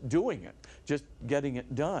just doing it, just getting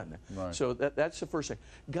it done. Right. So that's the first thing.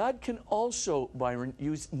 God can also, Byron,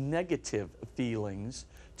 use negative feelings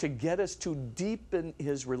to get us to deepen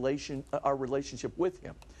his our relationship with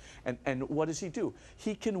him. And what does he do?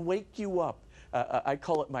 He can wake you up. I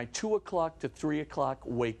call it my 2 o'clock to 3 o'clock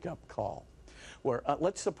wake-up call. Where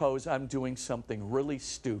let's suppose I'm doing something really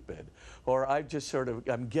stupid, or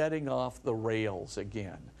I'm getting off the rails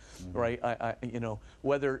again, right?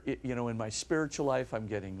 Whether in my spiritual life I'm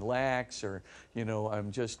getting lax, or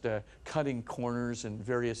I'm just cutting corners in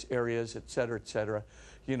various areas, et cetera,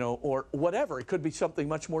 or whatever. It could be something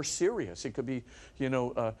much more serious. It could be,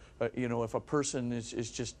 if a person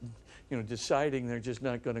is just, deciding they're just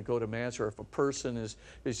not going to go to Mass, or if a person is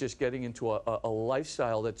just getting into a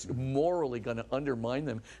lifestyle that's morally going to undermine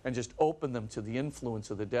them and just open them to the influence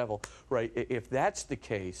of the devil, right? If that's the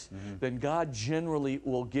case, then God generally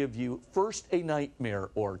will give you first a nightmare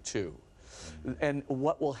or two. And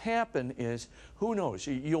what will happen is, who knows,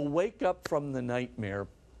 you'll wake up from the nightmare,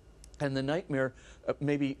 and the nightmare,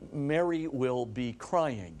 maybe Mary will be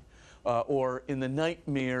crying. Or in the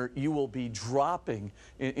nightmare, you will be dropping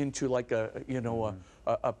into like a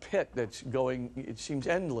pit that's going, it seems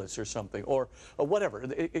endless or something, or whatever.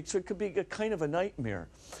 It could be a kind of a nightmare.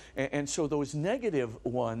 And so those negative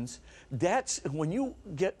ones, that's when you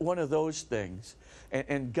get one of those things,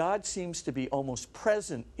 and God seems to be almost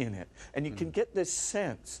present in it. And you can get this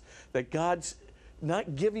sense that God's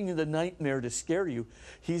not giving you the nightmare to scare you.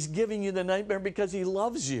 He's giving you the nightmare because he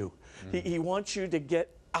loves you. He wants you to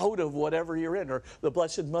get out of whatever you're in, or the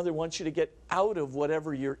Blessed Mother wants you to get out of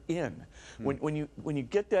whatever you're in. When you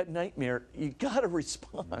get that nightmare, you got to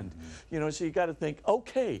respond. So you got to think,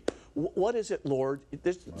 okay, what is it, Lord?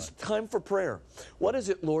 It's time for prayer. What is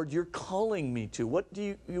it, Lord, you're calling me to? What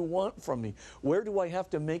do you want from me? Where do I have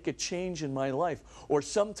to make a change in my life? Or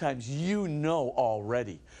sometimes you know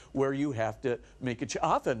already where you have to make a change.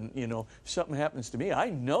 Often, if something happens to me, I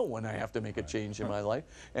know when I have to make a change in my life,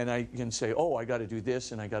 and I can say, oh, I got to do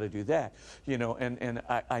this and I got to do that, and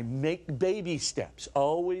I make baby steps,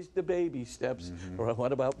 always the baby steps. Or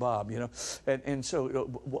what about Bob, and so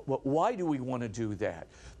why do we want to do that?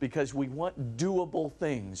 Because we want doable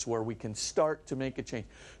things where we can start to make a change.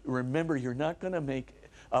 Remember, you're not going to make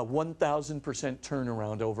a 1,000%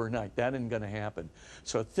 turnaround overnight. That isn't going to happen.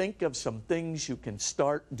 So think of some things you can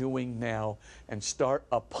start doing now, and start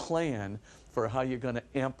a plan for how you're going to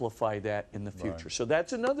amplify that in the future. So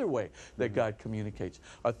that's another way that God communicates.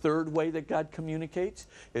 A third way that God communicates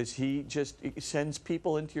is he just sends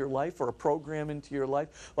people into your life, or a program into your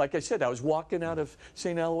life. Like I said, I was walking out of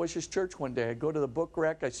St. Aloysius Church one day. I go to the book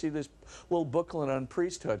rack. I see this little booklet on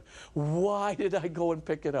priesthood. Why did I go and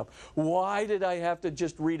pick it up? Why did I have to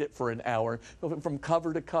just read it for an hour from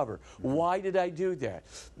cover to cover? Why did I do that?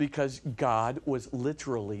 Because God was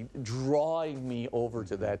literally drawing me over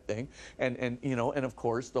to that thing. And of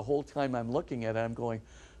course, the whole time I'm looking at it, I'm going,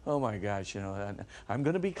 oh my gosh, I'm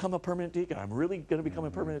going to become a permanent deacon. I'm really going to become a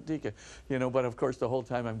permanent deacon. But of course, the whole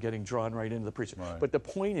time I'm getting drawn right into the priesthood. But the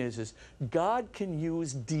point is God can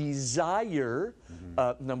use desire,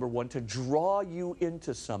 number one, to draw you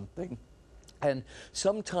into something. And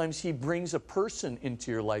sometimes he brings a person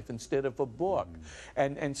into your life instead of a book.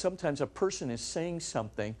 And sometimes a person is saying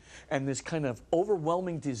something, and this kind of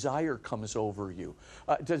overwhelming desire comes over you.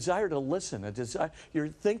 A desire to listen, you're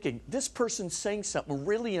thinking, this person's saying something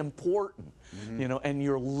really important. you know, and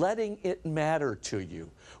you're letting it matter to you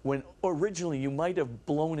when originally you might have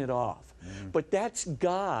blown it off. But that's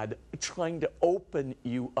God trying to open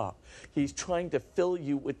you up. He's trying to fill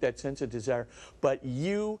you with that sense of desire, but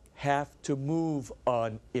you have to move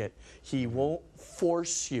on it. He won't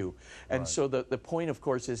force you. And so the point, of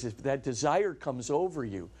course, is if that desire comes over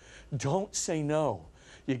you, don't say no.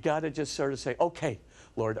 You got to just sort of say, okay,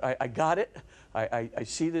 Lord, I got it. I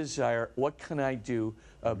see the desire. What can I do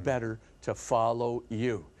better to follow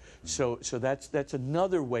you? So that's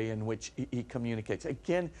another way in which he communicates.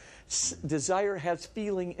 Again, desire has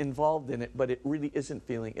feeling involved in it, but it really isn't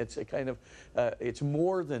feeling. It's a kind of, it's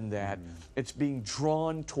more than that. It's being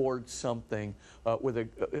drawn towards something with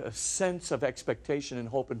a sense of expectation and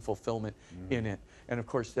hope and fulfillment in it. And of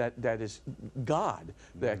course, that is God,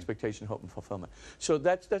 the expectation, hope, and fulfillment. So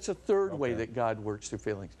that's a third way that God works through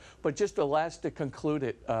feelings. But just the last to conclude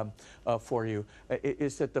it for you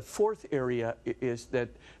is that the fourth area is that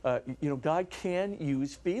you know, God can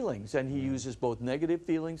use feelings, and He uses both negative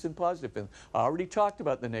feelings and positive feelings. I already talked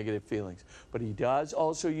about the negative feelings, but He does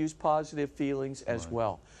also use positive feelings as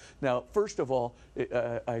well. Now, first of all,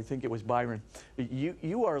 I think it was Byron,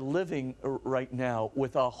 you are living right now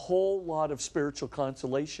with a whole lot of spiritual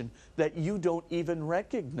consolation that you don't even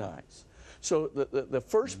recognize. So the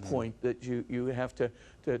first point that you have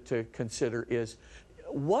to consider is,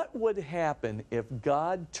 what would happen if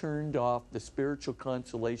God turned off the spiritual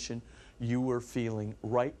consolation you were feeling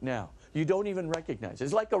right now? You don't even recognize it.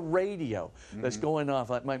 It's like a radio that's going off.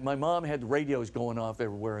 Like my mom had radios going off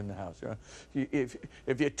everywhere in the house.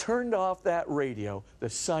 If you turned off that radio, the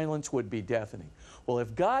silence would be deafening. Well,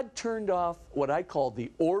 if God turned off what I call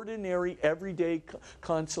the ordinary, everyday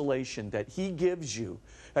consolation that He gives you,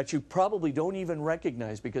 that you probably don't even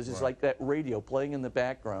recognize because it's like that radio playing in the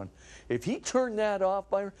background. If He turned that off,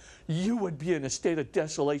 Byron, you would be in a state of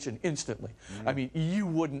desolation instantly. I mean, you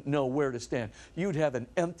wouldn't know where to stand. You'd have an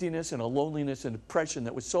emptiness and a loneliness and depression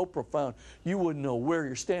that was so profound, you wouldn't know where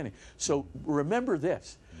you're standing. So remember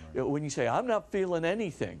this. When you say, I'm not feeling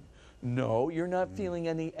anything, no, you're not feeling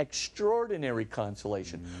any extraordinary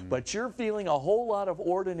consolation, but you're feeling a whole lot of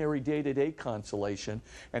ordinary day-to-day consolation.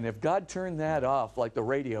 And if God turned that off, like the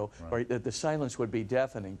radio, right, the silence would be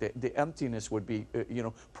deafening. The emptiness would be, you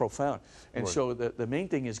know, profound. And so the main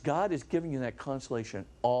thing is God is giving you that consolation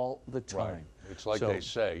all the time. Right. It's like they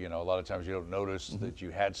say, you know, a lot of times you don't notice that you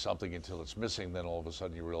had something until it's missing. Then all of a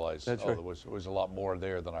sudden you realize, there was a lot more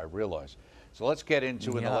there than I realized. So let's get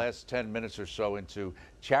into, in the last 10 minutes or so, into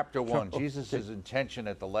chapter 1, Jesus' intention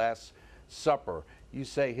at the Last Supper. You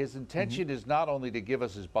say His intention is not only to give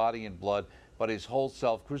us His body and blood, but His whole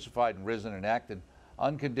self, crucified and risen, and act in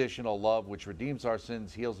unconditional love, which redeems our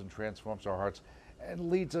sins, heals and transforms our hearts, and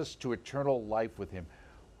leads us to eternal life with Him.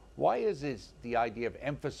 Why is the idea of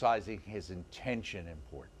emphasizing His intention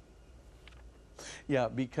important? Yeah,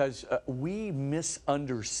 because we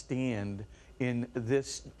misunderstand in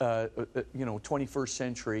this, you know, 21st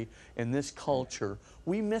century, in this culture,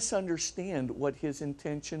 we misunderstand what His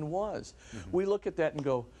intention was. We look at that and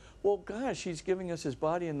go, well, gosh, He's giving us His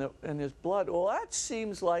body and His blood. Well, that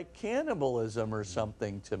seems like cannibalism or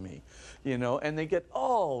something to me, you know. And they get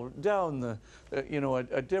all down the, you know,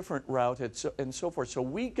 a different route and so forth. So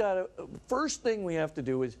we got to, first thing we have to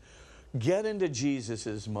do is get into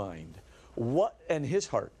Jesus's mind. What and His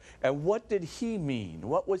heart, and what did He mean?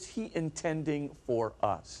 What was He intending for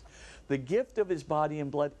us? The gift of His body and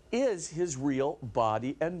blood is His real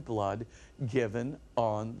body and blood given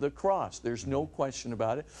on the cross. There's no question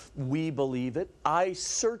about it. We believe it. I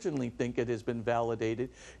certainly think it has been validated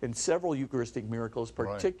in several Eucharistic miracles,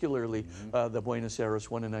 particularly the Buenos Aires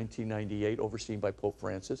one in 1998, overseen by Pope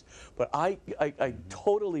Francis. But I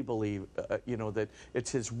totally believe, you know, that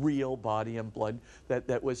it's His real body and blood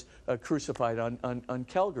that was crucified on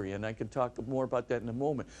Calvary, and I can talk more about that in a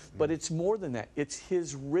moment. But it's more than that. It's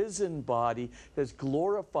His risen body, His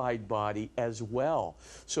glorified body as well.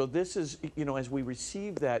 So this is, you know, as we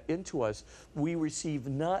receive that into us, we receive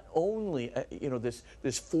not only, you know, this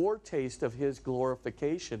foretaste of His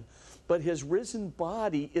glorification, but His risen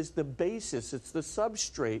body is the basis, it's the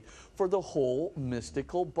substrate for the whole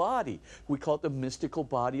mystical body. We call it the mystical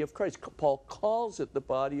body of Christ. Paul calls it the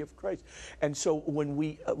body of Christ. And so when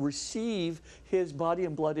we receive His body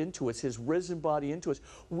and blood into us, His risen body into us,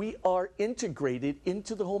 we are integrated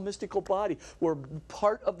into the whole mystical body. We're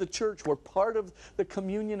part of the church. We're part of the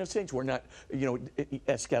communion of saints. We're not,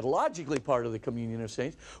 eschatologically part of the communion of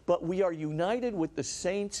saints, but we are united with the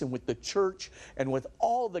saints and with the church and with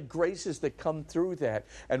all the graces that come through that.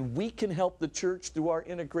 And we can help the church through our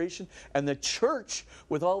integration, and the church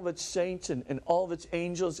with all of its saints and all of its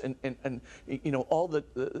angels and all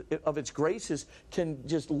of its graces can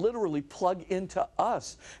just literally plug into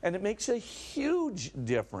us. And it makes a huge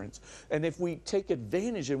difference. And if we take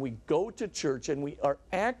advantage and we go to church and we are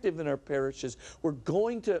active in our parishes, we're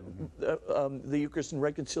going to the Eucharist and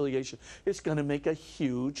reconciliation, it's going to make a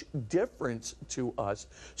huge difference to us.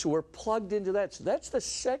 So we're plugged into that. So that's the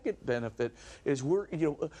second benefit, is we're,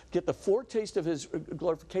 get the foretaste of his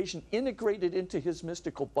glorification integrated into his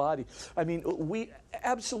mystical body. I mean, we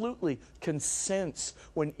absolutely can sense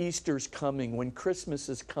when Easter's coming, when Christmas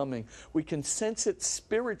is coming. We can sense it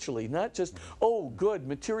spiritually, not just, oh, good,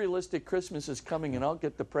 materialistic Christmas is coming and I'll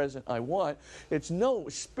get the present I want. It's no,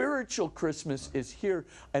 spiritual Christmas is here,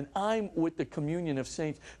 and I'm with the communion of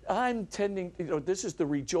saints. I'm tending, this is the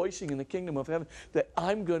rejoicing in the kingdom of heaven that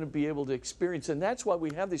I'm going to be able to experience. And that's why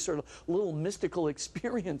we have these sort of little mystical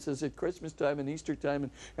experiences at Christmas time and Easter time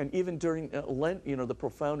and even during Lent, the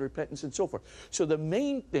profound repentance and so forth. So the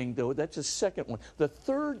main thing, though, that's the second one. The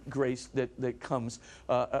third grace that comes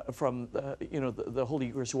from, the Holy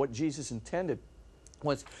Eucharist, what Jesus intended,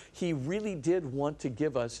 was he really did want to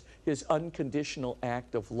give us his unconditional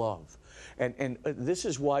act of love. And this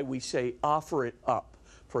is why we say, offer it up.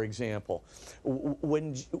 For example,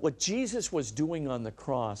 what Jesus was doing on the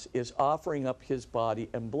cross is offering up his body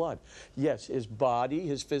and blood. Yes, his body,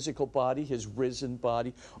 his physical body, his risen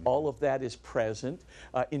body, all of that is present.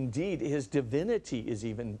 Indeed, his divinity is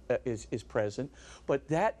even is present. But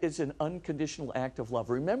that is an unconditional act of love.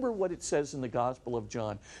 Remember what it says in the Gospel of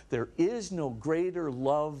John. There is no greater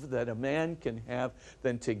love that a man can have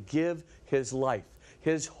than to give his life,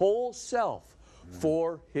 his whole self,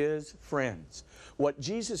 for his friends. What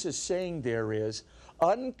Jesus is saying there is,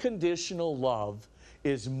 unconditional love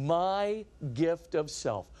is my gift of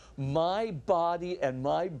self, my body and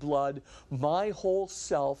my blood, my whole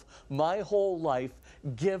self, my whole life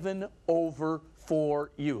given over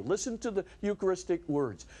for you. Listen to the Eucharistic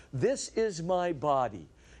words. This is my body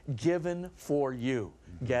given for you.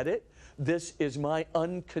 Get it? This is my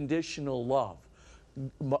unconditional love.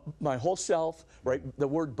 My whole self, right? The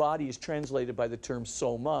word body is translated by the term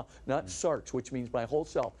soma, not sarx, which means my whole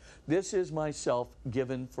self. This is myself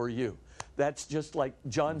given for you. That's just like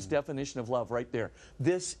John's definition of love right there.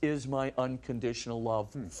 This is my unconditional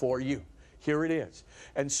love for you. Here it is.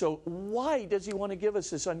 And so why does he want to give us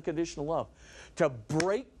this unconditional love? To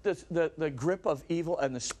break the grip of evil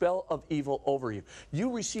and the spell of evil over you.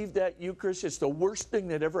 You receive that Eucharist, it's the worst thing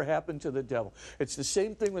that ever happened to the devil. It's the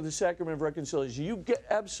same thing with the sacrament of reconciliation. You get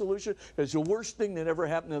absolution, it's the worst thing that ever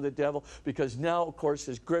happened to the devil, because now, of course,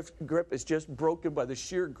 his grip is just broken by the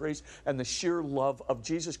sheer grace and the sheer love of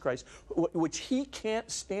Jesus Christ, which he can't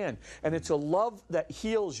stand. And it's a love that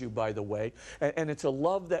heals you, by the way, and it's a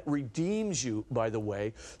love that redeems you, by the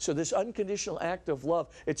way. So this unconditional act of love,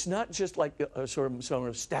 it's not just like a sort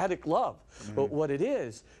of static love, but what it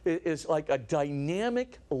is like a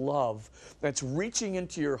dynamic love that's reaching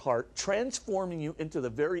into your heart, transforming you into the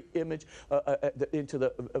very image, into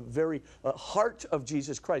the very heart of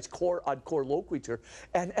Jesus Christ, cor ad cor loquitur,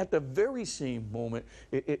 and at the very same moment,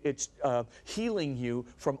 it's healing you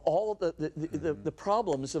from all the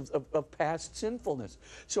problems of past sinfulness.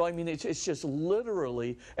 So I mean, it's just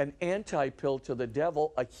literally an anti-pill to the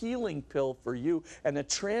devil, a healing pill for you, and a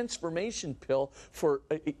transformation pill for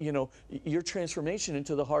your transformation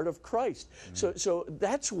into the heart of Christ. So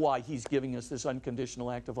that's why he's giving us this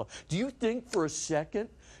unconditional act of love. Do you think for a second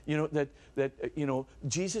that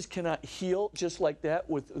Jesus cannot heal just like that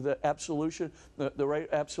with the absolution, the right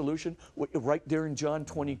absolution, right there in John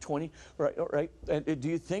 20:20, right? And do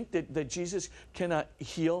you think that Jesus cannot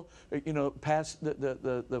heal, past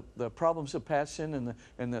the problems of past sin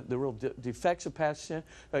and the real defects of past sin,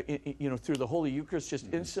 through the Holy Eucharist just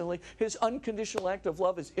instantly? His unconditional act of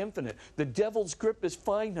love is infinite. The devil's grip is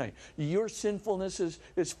finite. Your sinfulness is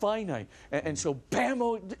finite, and so bam,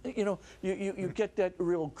 you get that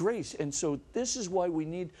real grace. And so this is why we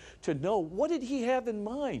need to know, what did he have in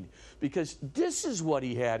mind? Because this is what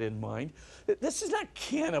he had in mind. This is not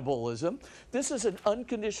cannibalism. This is an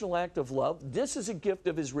unconditional act of love. This is a gift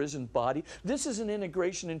of his risen body. This is an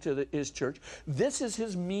integration into his church. This is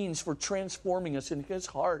his means for transforming us in his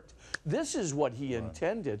heart. This is what he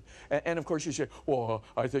intended. And of course you say, well,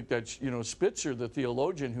 I think that's Spitzer, the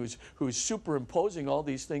theologian, who's superimposing all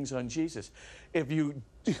these things on Jesus. If you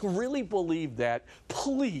really believe that,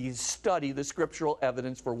 please study the scriptural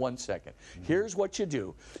evidence for 1 second. Here's what you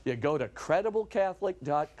do. You go to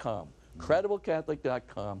crediblecatholic.com.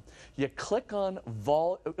 crediblecatholic.com. You click on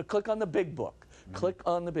the big book. Click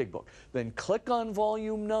on the big book. Then click on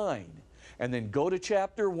volume 9, and then go to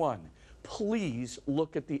chapter 1. Please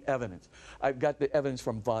look at the evidence. I've got the evidence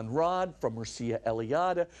from Von Rad, from Mircea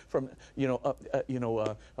Eliade, from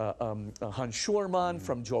Hans Schurmann,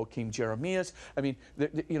 from Joachim Jeremias. I mean,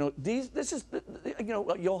 this is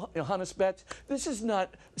Johannes Betz. This is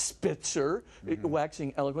not Spitzer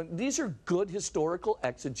waxing eloquent. These are good historical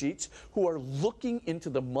exegetes who are looking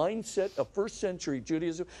into the mindset of first century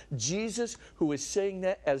Judaism. Jesus, who is saying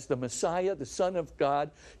that as the Messiah, the Son of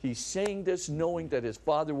God, he's saying this knowing that his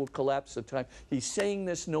Father will collapse the time. He's saying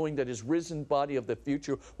this knowing that his risen body of the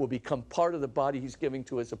future will become part of the body he's giving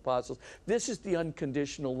to his apostles. This is the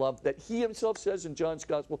unconditional love that he himself says in John's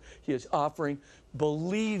Gospel he is offering.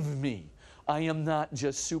 Believe me, I am not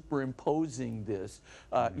just superimposing this,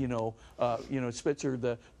 Spitzer,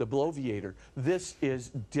 the bloviator. This is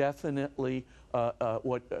definitely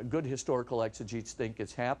what good historical exegetes think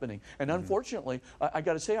is happening. And unfortunately, I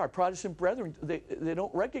got to say, our Protestant brethren, they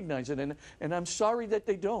don't recognize it. And I'm sorry that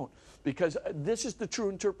they don't, because this is the true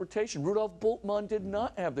interpretation. Rudolf Bultmann did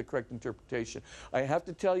not have the correct interpretation. I have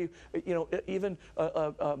to tell you, even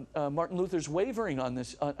Martin Luther's wavering on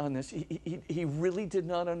this. He really did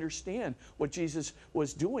not understand what Jesus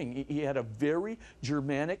was doing. He had a very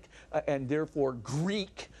Germanic and therefore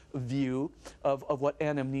Greek view of what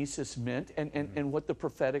anamnesis meant and what the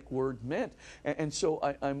prophetic word meant. And so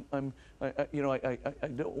I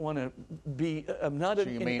don't want to be, I'm not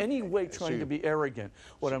in any way trying to be arrogant.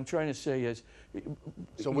 What I'm trying to say is,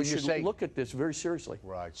 you should look at this very seriously.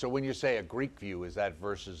 Right. So when you say a Greek view, is that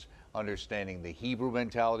versus understanding the Hebrew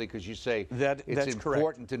mentality? Because you say it's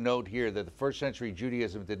important to note here that the first century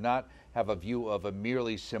Judaism did not have a view of a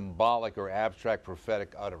merely symbolic or abstract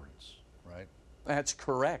prophetic utterance, right? That's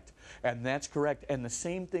correct. And that's correct. And the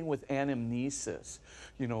same thing with anamnesis.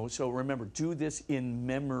 So remember, do this in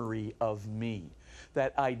memory of me.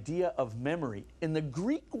 That idea of memory, in the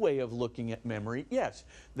Greek way of looking at memory, yes,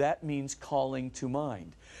 that means calling to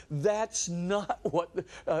mind. That's not what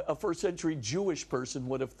a first century Jewish person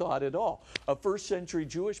would have thought at all. A first century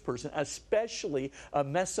Jewish person, especially a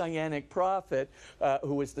messianic prophet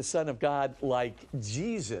who was the Son of God like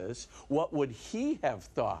Jesus, what would he have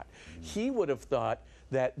thought? He would have thought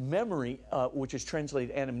that memory, which is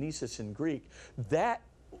translated anamnesis in Greek, that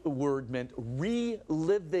word meant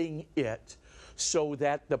reliving it, so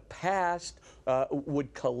that the past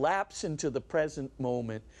would collapse into the present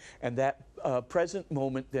moment, and that present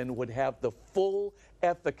moment then would have the full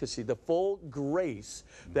efficacy, the full grace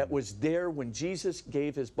that was there when Jesus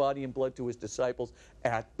gave his body and blood to his disciples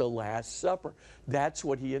at the Last Supper. That's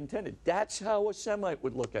what he intended. That's how a Semite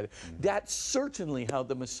would look at it. That's certainly how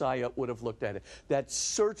the Messiah would have looked at it. That's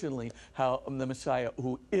certainly how the Messiah,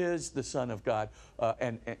 who is the Son of God,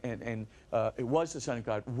 it was the Son of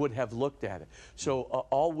God, would have looked at it. So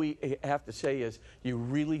all we have to say is you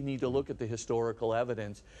really need to look at the historical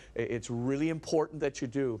evidence. It's really important that you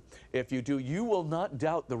do. If you do, you will not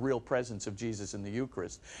doubt the real presence of Jesus in the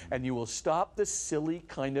Eucharist, and you will stop the silly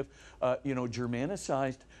kind of,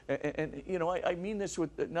 Germanicized. I mean this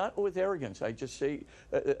not with arrogance. I just say,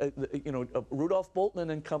 Rudolf Bultmann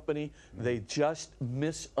and company, they just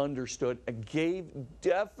misunderstood and gave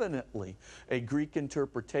definitely a Greek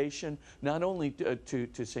interpretation, not only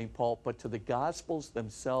to St. Paul, but to the Gospels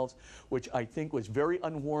themselves, which I think was very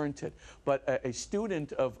unwarranted. But a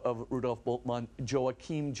student of Rudolf Bultmann,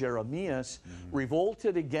 Joachim Jeremias,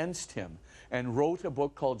 revolted against him and wrote a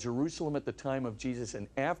book called Jerusalem at the Time of Jesus. And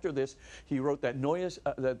after this, he wrote that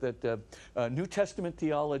New Testament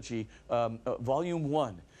Theology, Volume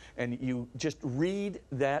 1. And you just read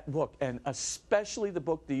that book, and especially the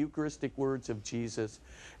book, The Eucharistic Words of Jesus,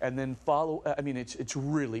 and then follow. It's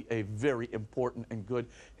really a very important and good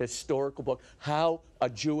historical book, how a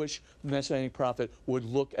Jewish Messianic prophet would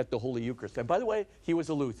look at the Holy Eucharist. And by the way, he was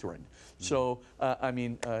a Lutheran. So,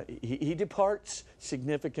 he departs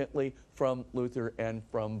significantly from Luther and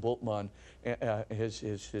from Bultmann, his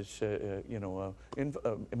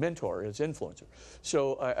mentor, his influencer.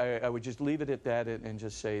 So I would just leave it at that and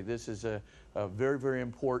just say this is a very, very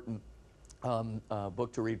important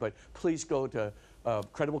book to read. But please go to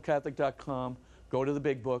crediblecatholic.com, go to the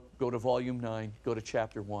big book, go to volume 9, go to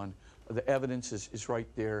chapter 1. The evidence is right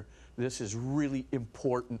there. This is really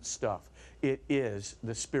important stuff. It is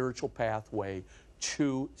the spiritual pathway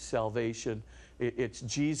to salvation. It's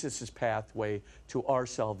Jesus' pathway to our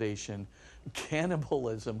salvation.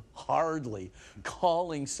 Cannibalism, hardly.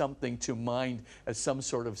 Calling something to mind as some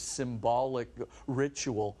sort of symbolic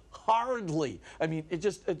ritual, hardly. I mean, it's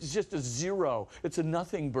just a zero. It's a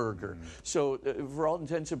nothing burger. So for all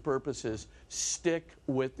intents and purposes, stick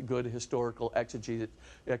with good historical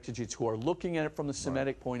exegetes who are looking at it from the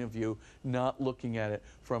Semitic point of view, not looking at it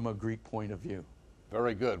from a Greek point of view.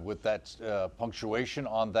 Very good. With that punctuation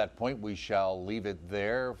on that point, we shall leave it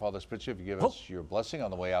there. Father Spitzer, if you give us your blessing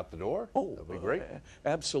on the way out the door, that would be great.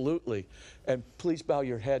 Absolutely. And please bow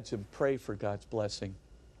your heads and pray for God's blessing.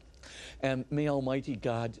 And may Almighty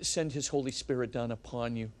God send His Holy Spirit down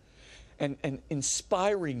upon you and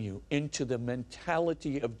inspiring you into the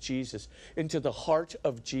mentality of Jesus, into the heart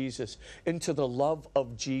of Jesus, into the love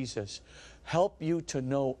of Jesus. Help you to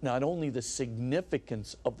know not only the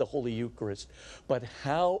significance of the Holy Eucharist, but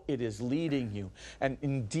how it is leading you, and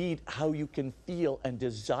indeed how you can feel and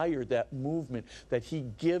desire that movement that He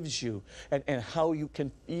gives you, and how you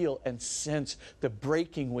can feel and sense the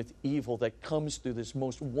breaking with evil that comes through this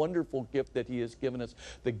most wonderful gift that He has given us,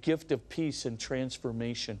 the gift of peace and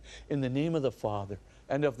transformation. In the name of the Father,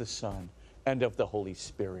 and of the Son, and of the Holy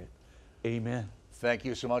Spirit. Amen. Thank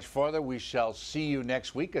you so much, Father. We shall see you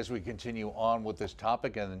next week as we continue on with this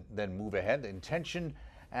topic and then move ahead. Intention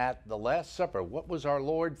at the Last Supper. What was our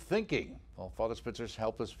Lord thinking? Well, Father Spitzer's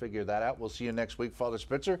helped us figure that out. We'll see you next week, Father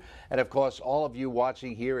Spitzer. And, of course, all of you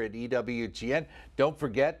watching here at EWTN, don't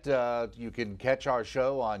forget you can catch our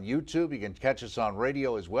show on YouTube. You can catch us on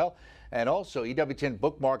radio as well. And also, EWTN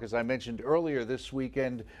Bookmark, as I mentioned earlier this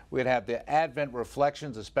weekend, we're going to have the Advent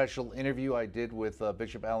Reflections, a special interview I did with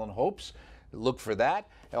Bishop Alan Hopes. Look for that.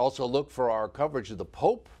 Also look for our coverage of the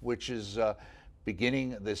Pope, which is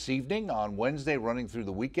beginning this evening on Wednesday, running through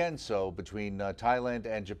the weekend. So between Thailand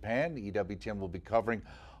and Japan, EWTN will be covering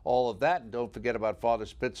all of that. And don't forget about Father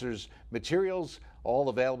Spitzer's materials, all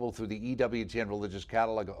available through the EWTN Religious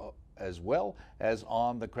Catalog, as well as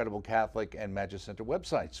on the Credible Catholic and Magis Center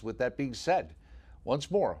websites. With that being said,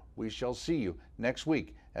 once more, we shall see you next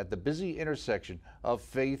week at the busy intersection of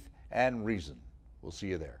faith and reason. We'll see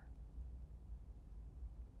you there.